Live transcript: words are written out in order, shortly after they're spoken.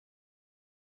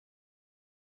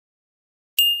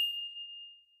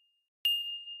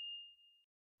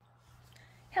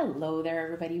Hello there,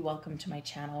 everybody. Welcome to my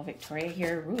channel. Victoria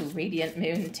here, Radiant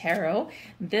Moon Tarot.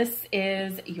 This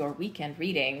is your weekend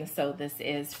reading. So this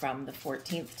is from the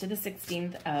 14th to the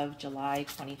 16th of July,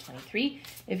 2023.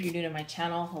 If you're new to my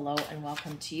channel, hello and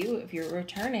welcome to you. If you're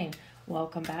returning,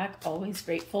 welcome back. Always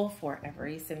grateful for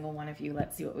every single one of you.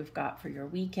 Let's see what we've got for your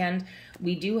weekend.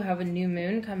 We do have a new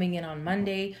moon coming in on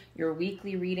Monday. Your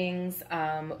weekly readings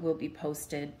will be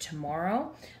posted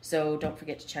tomorrow. So don't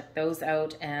forget to check those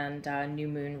out. And new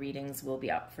moon readings will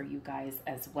be up for you guys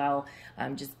as well.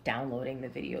 I'm just downloading the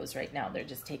videos right now. They're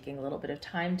just taking a little bit of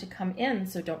time to come in.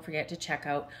 So don't forget to check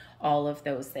out all of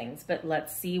those things. But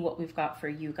let's see what we've got for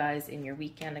you guys in your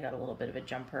weekend. I got a little bit of a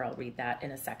jumper. I'll read that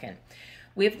in a second.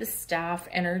 We have the staff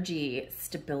energy,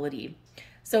 stability.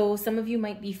 So some of you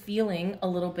might be feeling a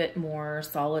little bit more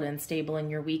solid and stable in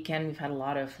your weekend. We've had a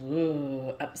lot of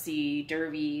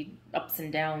upsy-dervy, ups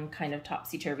and down kind of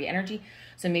topsy-turvy energy.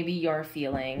 So maybe you're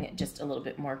feeling just a little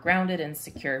bit more grounded and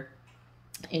secure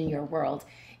in your world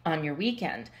on your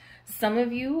weekend. Some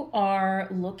of you are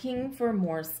looking for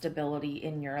more stability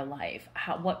in your life.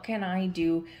 What can I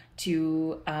do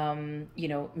to,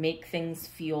 make things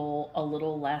feel a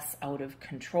little less out of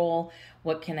control?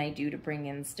 What can I do to bring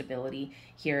in stability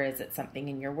here? Is it something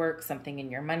in your work, something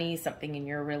in your money, something in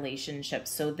your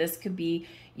relationships? So this could be,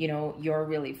 you're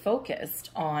really focused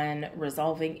on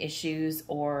resolving issues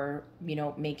or,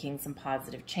 making some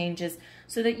positive changes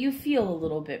so that you feel a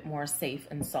little bit more safe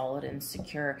and solid and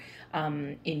secure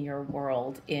in your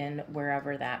world, in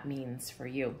wherever that means for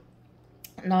you.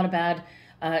 Not a bad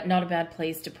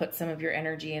place to put some of your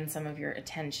energy and some of your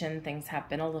attention. Things have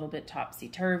been a little bit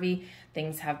topsy-turvy.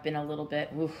 Things have been a little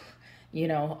bit,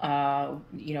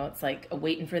 it's like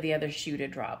waiting for the other shoe to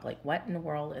drop. Like, what in the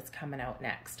world is coming out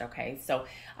next? Okay, so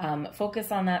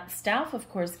focus on that. Staff, of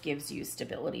course, gives you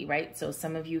stability, right? So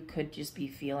some of you could just be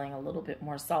feeling a little bit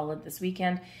more solid this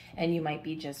weekend, and you might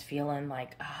be just feeling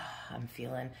like, I'm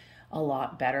feeling a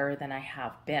lot better than I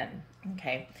have been.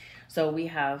 Okay, so we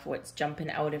have what's jumping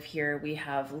out of here. We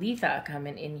have Letha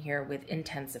coming in here with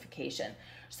intensification.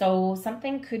 So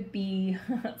something could be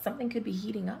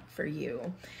heating up for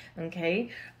you.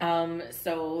 Okay,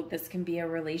 so this can be a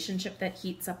relationship that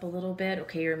heats up a little bit.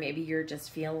 Okay, or maybe you're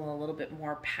just feeling a little bit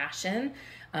more passion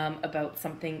about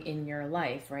something in your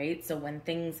life, right? So when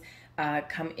things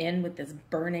come in with this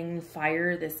burning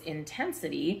fire, this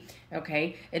intensity,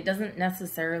 okay, it doesn't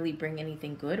necessarily bring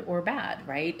anything good or bad,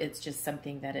 right? It's just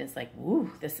something that is like,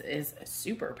 woo, this is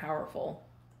super powerful.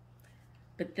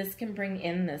 But this can bring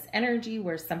in this energy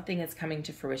where something is coming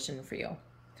to fruition for you.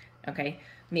 Okay,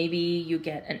 maybe you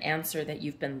get an answer that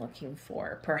you've been looking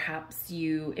for. Perhaps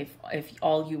if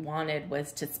all you wanted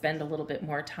was to spend a little bit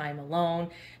more time alone,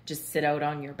 just sit out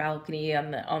on your balcony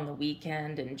on the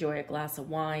weekend, enjoy a glass of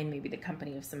wine, maybe the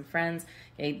company of some friends.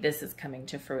 Okay, this is coming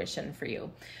to fruition for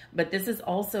you. But this is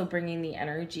also bringing the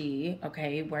energy,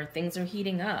 okay, where things are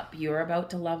heating up. You're about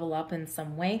to level up in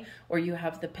some way, or you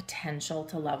have the potential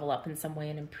to level up in some way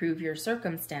and improve your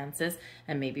circumstances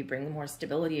and maybe bring more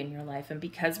stability in your life. And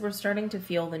because we're starting to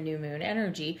feel the new moon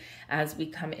energy as we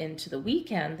come into the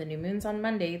weekend, the new moon's on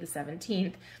Monday, the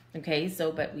 17th. Okay,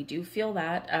 so, but we do feel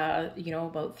that,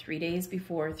 about 3 days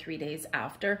before, 3 days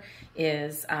after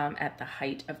is at the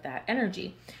height of that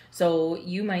energy. So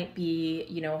you might be,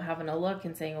 having a look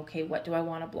and saying, okay, what do I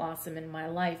want to blossom in my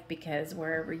life? Because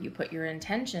wherever you put your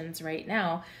intentions right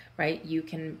now, right, you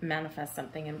can manifest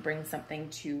something and bring something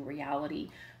to reality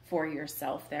for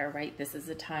yourself there, right? This is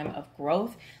a time of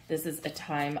growth. This is a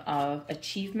time of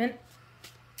achievement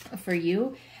for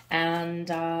you, and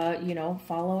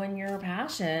following your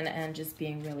passion and just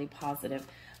being really positive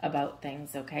about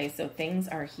things. Okay, so things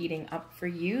are heating up for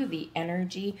you. The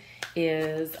energy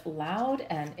is loud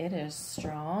and it is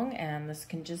strong, and this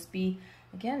can just be,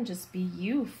 again, just be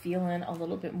you feeling a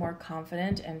little bit more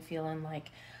confident and feeling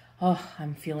like, oh,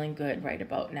 I'm feeling good right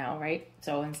about now, right?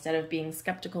 So instead of being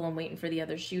skeptical and waiting for the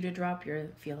other shoe to drop, you're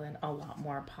feeling a lot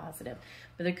more positive.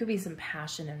 But there could be some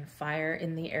passion and fire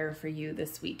in the air for you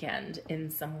this weekend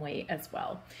in some way as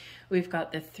well. We've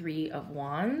got the 3 of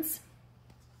Wands,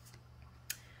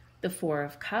 the 4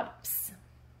 of Cups,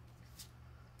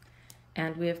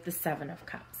 and we have the 7 of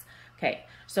Cups. Okay,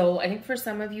 so I think for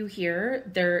some of you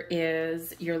here,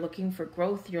 you're looking for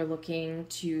growth, you're looking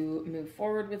to move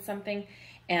forward with something,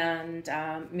 and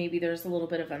maybe there's a little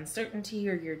bit of uncertainty,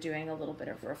 or you're doing a little bit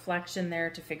of reflection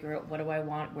there to figure out, what do I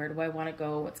want? Where do I want to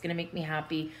go? What's going to make me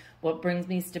happy? What brings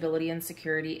me stability and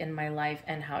security in my life,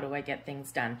 and how do I get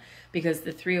things done? Because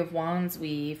the Three of Wands,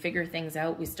 we figure things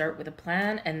out, we start with a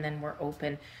plan, and then we're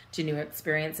open to new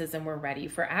experiences and we're ready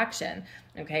for action.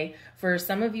 Okay, for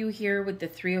some of you here with the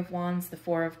Three of Wands, the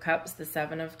Four of Cups, the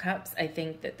Seven of Cups, I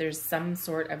think that there's some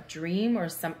sort of dream or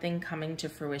something coming to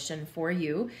fruition for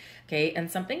you. Okay,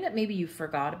 and something that maybe you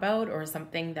forgot about, or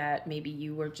something that maybe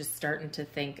you were just starting to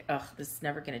think, oh, this is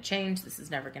never going to change, this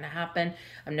is never going to happen,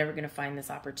 I'm never going to find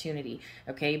this opportunity.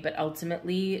 Okay, but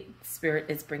ultimately Spirit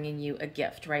is bringing you a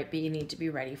gift, right? But you need to be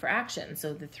ready for action.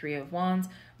 So the Three of Wands,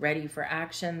 ready for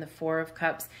action. The Four of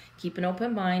Cups, keep an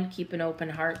open mind, keep an open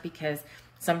heart, because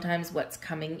sometimes what's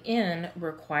coming in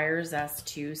requires us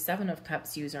to, Seven of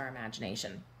Cups, use our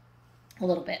imagination a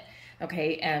little bit.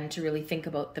 Okay, and to really think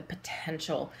about the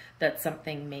potential that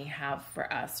something may have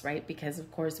for us, right? Because of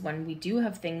course, when we do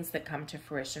have things that come to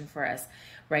fruition for us,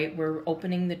 right, we're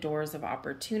opening the doors of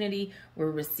opportunity, we're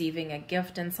receiving a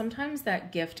gift, and sometimes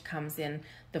that gift comes in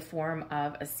the form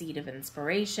of a seed of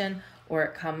inspiration, or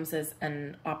it comes as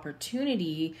an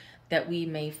opportunity that we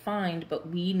may find, but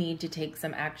we need to take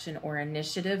some action or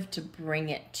initiative to bring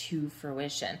it to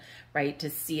fruition, right? To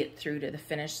see it through to the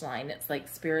finish line. It's like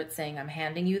Spirit saying, I'm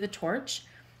handing you the torch,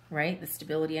 right? The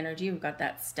stability energy, we've got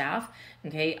that staff.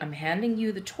 Okay, I'm handing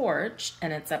you the torch,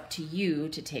 and it's up to you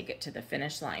to take it to the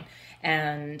finish line.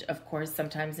 And of course,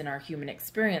 sometimes in our human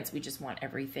experience, we just want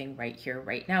everything right here,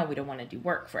 right now. We don't want to do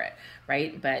work for it,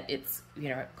 right? But it's, you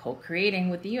know, co-creating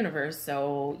with the universe.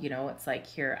 So, you know, it's like,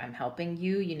 here, I'm helping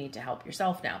you. You need to help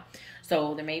yourself now.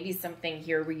 So there may be something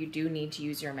here where you do need to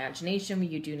use your imagination, where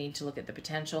you do need to look at the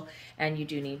potential, and you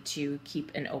do need to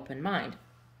keep an open mind.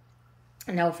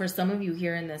 Now, for some of you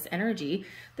here in this energy,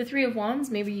 the Three of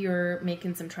Wands, maybe you're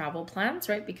making some travel plans,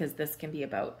 right? Because this can be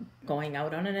about going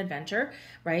out on an adventure,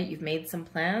 right? You've made some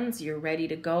plans, you're ready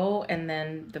to go. And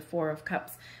then the Four of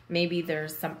Cups, maybe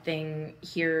there's something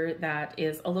here that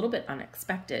is a little bit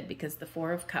unexpected, because the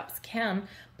Four of Cups can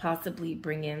possibly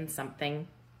bring in something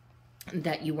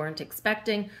that you weren't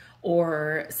expecting,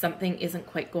 or something isn't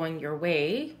quite going your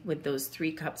way with those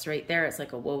Three Cups right there. It's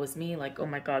like a woe is me, like, oh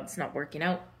my God, it's not working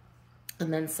out.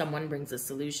 And then someone brings a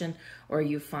solution, or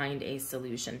you find a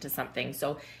solution to something.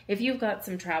 So if you've got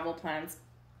some travel plans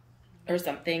or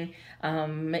something,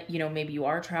 you know, maybe you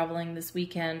are traveling this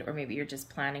weekend, or maybe you're just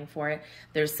planning for it.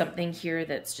 There's something here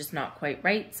that's just not quite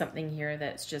right. Something here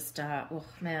that's just, oh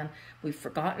man, we've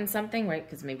forgotten something, right?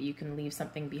 Because maybe you can leave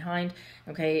something behind.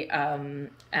 Okay.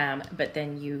 But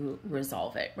then you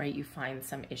resolve it, right? You find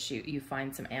some issue, you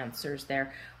find some answers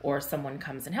there, or someone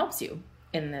comes and helps you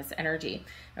in this energy.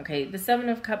 Okay, the Seven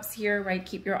of Cups here, right?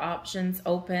 Keep your options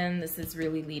open. This is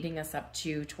really leading us up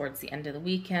to towards the end of the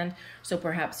weekend. So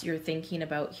perhaps you're thinking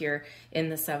about here in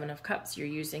the Seven of Cups, you're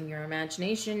using your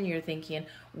imagination. You're thinking,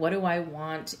 what do I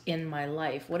want in my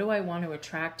life? What do I want to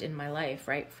attract in my life,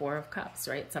 right? Four of Cups,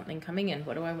 right? Something coming in.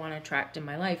 What do I want to attract in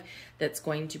my life that's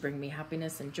going to bring me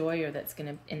happiness and joy, or that's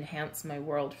going to enhance my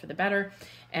world for the better?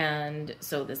 And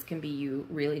so this can be you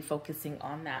really focusing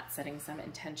on that, setting some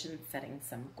intentions, setting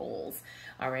some goals.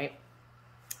 All right.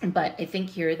 But I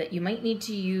think here that you might need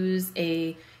to use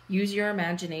your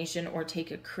imagination, or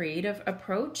take a creative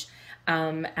approach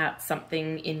at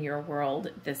something in your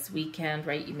world this weekend,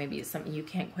 right? Maybe it's something you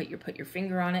can't quite put your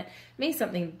finger on it. May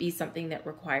be something that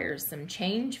requires some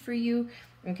change for you,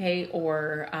 okay?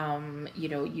 Or, you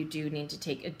know, you do need to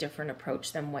take a different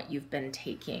approach than what you've been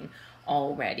taking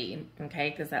already, okay?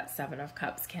 Because that Seven of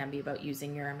Cups can be about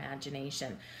using your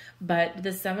imagination. But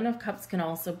the Seven of Cups can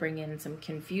also bring in some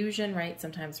confusion, right?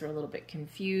 Sometimes we're a little bit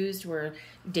confused. We're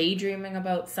daydreaming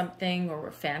about something, or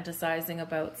we're fantasizing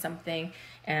about something,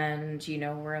 and, you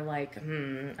know, we're like,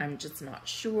 I'm just not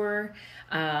sure.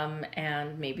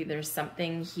 And maybe there's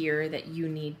something here that you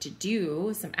need to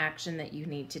do, some action that you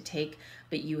need to take,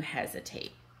 but you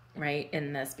hesitate, right,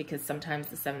 in this, because sometimes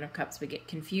the Seven of Cups, we get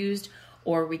confused,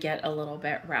 or we get a little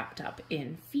bit wrapped up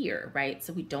in fear, right?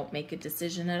 So we don't make a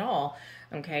decision at all,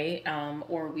 okay?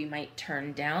 Or we might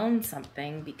turn down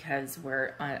something because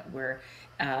we're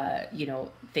you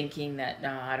know, thinking that,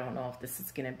 no, I don't know if this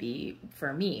is going to be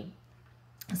for me.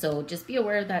 So just be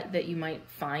aware that you might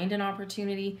find an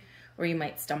opportunity, or you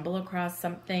might stumble across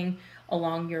something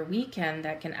along your weekend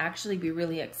that can actually be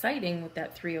really exciting with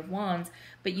that Three of Wands,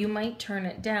 but you might turn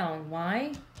it down.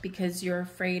 Why? Because you're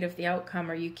afraid of the outcome,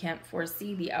 or you can't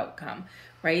foresee the outcome,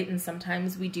 right? And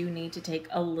sometimes we do need to take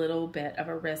a little bit of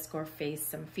a risk, or face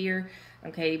some fear,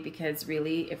 okay? Because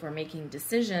really, if we're making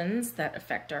decisions that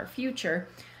affect our future,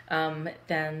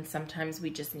 then sometimes we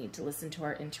just need to listen to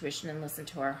our intuition and listen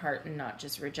to our heart and not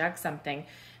just reject something,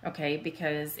 okay?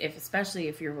 Because especially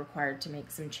if you're required to make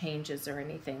some changes or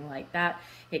anything like that,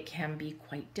 it can be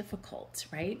quite difficult,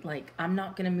 right? Like, I'm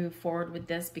not going to move forward with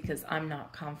this because I'm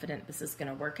not confident this is going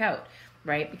to work out,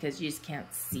 right? Because you just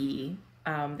can't see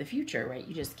the future, right?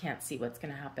 You just can't see what's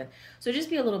going to happen. So just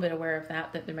be a little bit aware of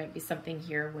that there might be something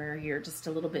here where you're just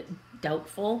a little bit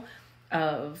doubtful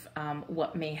of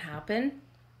what may happen.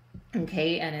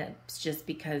 Okay, and it's just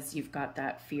because you've got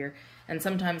that fear. And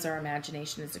sometimes our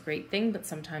imagination is a great thing, but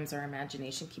sometimes our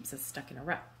imagination keeps us stuck in a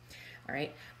rut. All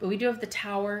right, but we do have the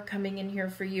Tower coming in here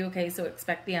for you. Okay, so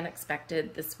expect the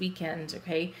unexpected this weekend.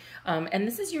 Okay, and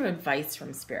this is your advice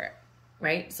from Spirit,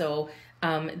 right? So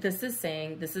this is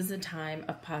saying this is a time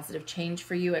of positive change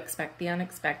for you. Expect the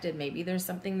unexpected. Maybe there's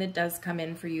something that does come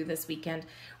in for you this weekend,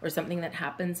 or something that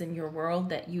happens in your world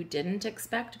that you didn't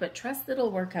expect, but trust that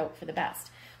it'll work out for the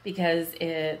best, because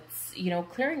it's, you know,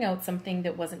 clearing out something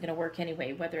that wasn't going to work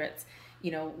anyway, whether it's,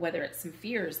 you know, whether it's some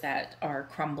fears that are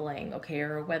crumbling, okay,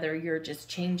 or whether you're just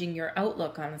changing your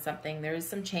outlook on something. There is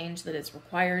some change that is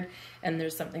required, and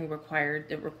there's something required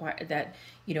that,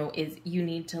 you know, is you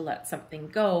need to let something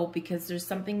go because there's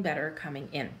something better coming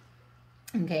in.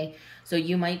 Okay, so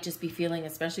you might just be feeling,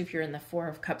 especially if you're in the Four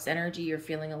of Cups energy, you're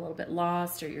feeling a little bit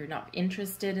lost, or you're not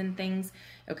interested in things.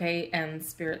 Okay, and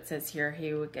Spirit says here,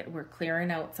 hey, we're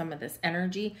clearing out some of this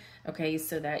energy, okay,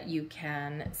 so that you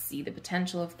can see the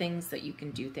potential of things, that you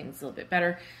can do things a little bit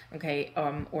better, okay,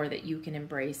 or that you can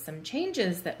embrace some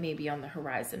changes that may be on the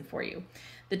horizon for you.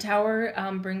 The Tower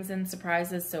brings in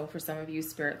surprises. So for some of you,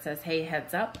 Spirit says, hey,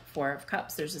 heads up, Four of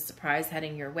Cups, there's a surprise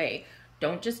heading your way.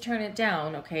 Don't just turn it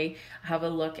down, okay? Have a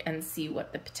look and see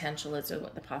what the potential is or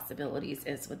what the possibilities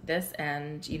is with this.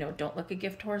 And, you know, don't look a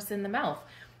gift horse in the mouth,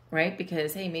 right?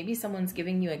 Because, hey, maybe someone's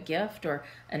giving you a gift or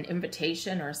an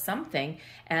invitation or something,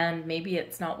 and maybe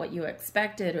it's not what you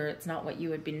expected, or it's not what you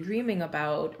had been dreaming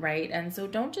about, right? And so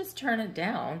don't just turn it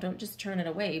down. Don't just turn it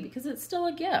away, because it's still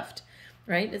a gift,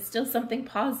 right? It's still something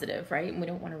positive, right? And we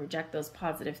don't want to reject those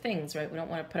positive things, right? We don't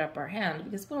want to put up our hand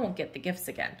because we won't get the gifts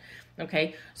again.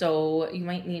 Okay, so you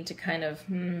might need to kind of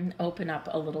open up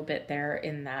a little bit there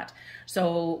in that.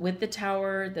 So with the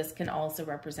Tower, this can also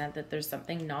represent that there's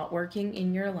something not working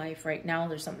in your life right now.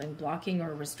 There's something blocking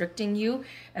or restricting you,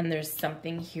 and there's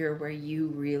something here where you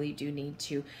really do need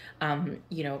to,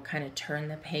 you know, kind of turn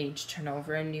the page, turn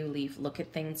over a new leaf, look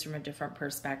at things from a different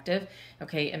perspective,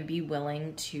 okay, and be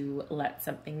willing to let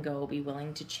something go, be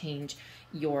willing to change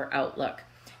your outlook.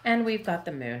 And we've got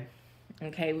the Moon.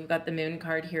 Okay, we've got the Moon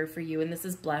card here for you, and this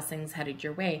is blessings headed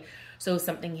your way. So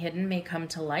something hidden may come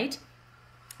to light,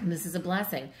 and this is a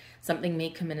blessing. Something may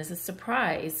come in as a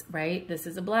surprise, right? This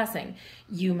is a blessing.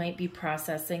 You might be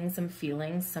processing some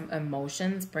feelings, some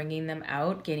emotions, bringing them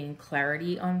out, getting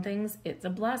clarity on things. It's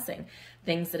a blessing.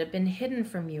 Things that have been hidden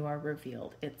from you are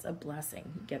revealed. It's a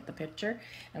blessing. You get the picture?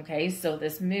 Okay, so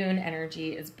this Moon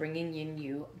energy is bringing in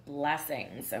you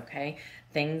blessings, okay?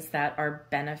 Things that are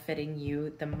benefiting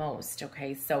you the most,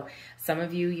 okay? So some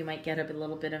of you, you might get a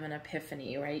little bit of an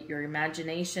epiphany, right? Your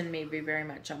imagination may be very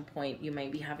much on point. You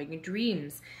might be having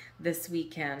dreams this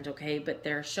weekend, okay? But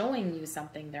they're showing you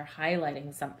something. They're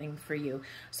highlighting something for you.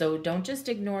 So don't just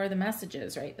ignore the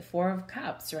messages, right? The Four of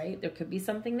Cups, right? There could be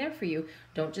something there for you.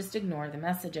 Don't just ignore the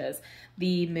messages.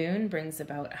 The Moon brings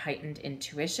about heightened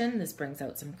intuition. This brings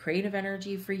out some creative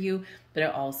energy for you, but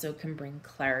it also can bring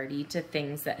clarity to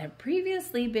things that have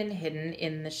previously been hidden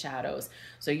in the shadows.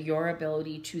 So your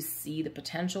ability to see the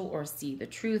potential or see the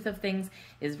truth of things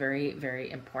is very, very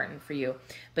important for you.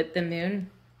 But the Moon,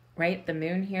 right? The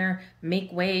Moon here,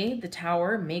 make way, the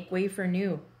Tower, make way for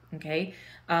new, okay?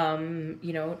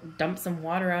 You know, dump some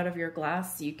water out of your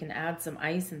glass so you can add some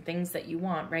ice and things that you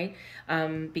want, right?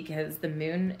 Because the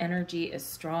Moon energy is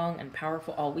strong and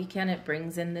powerful all weekend. It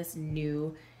brings in this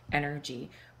new energy,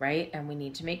 right? And we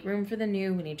need to make room for the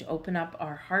new. We need to open up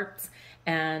our hearts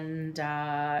and,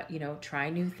 you know, try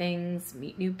new things,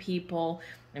 meet new people,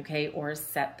 okay? Or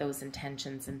set those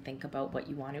intentions and think about what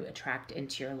you want to attract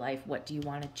into your life. What do you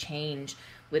want to change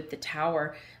with the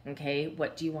Tower, okay?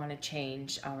 What do you want to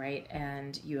change, all right?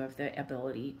 And you have the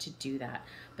ability to do that.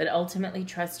 But ultimately,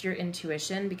 trust your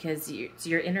intuition, because it's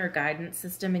your inner guidance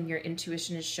system, and your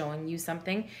intuition is showing you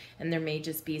something, and there may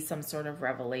just be some sort of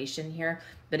revelation here,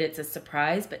 but it's a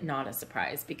surprise, but not a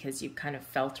surprise, because you've kind of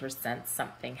felt or sensed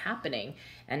something happening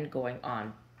and going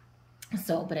on.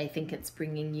 So, but I think it's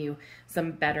bringing you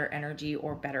some better energy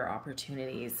or better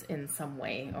opportunities in some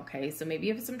way, okay? So maybe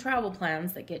you have some travel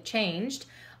plans that get changed,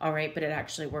 all right, but it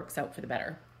actually works out for the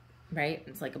better, right?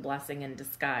 It's like a blessing in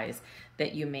disguise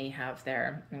that you may have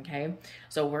there, okay?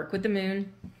 So work with the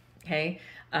Moon, Okay.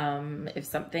 If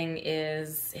something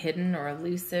is hidden or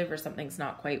elusive or something's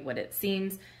not quite what it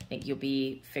seems, I think you'll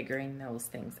be figuring those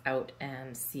things out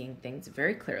and seeing things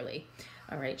very clearly.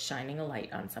 All right. Shining a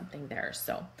light on something there.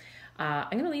 So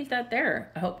I'm going to leave that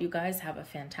there. I hope you guys have a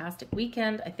fantastic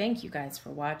weekend. I thank you guys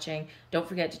for watching. Don't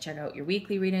forget to check out your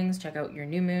weekly readings. Check out your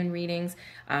new moon readings.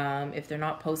 If they're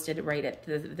not posted right at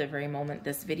the very moment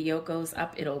this video goes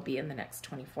up, it'll be in the next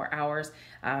 24 hours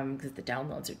because the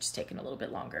downloads are just taking a little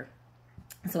bit longer.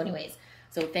 So anyways,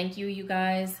 so thank you, you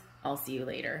guys. I'll see you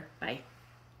later. Bye.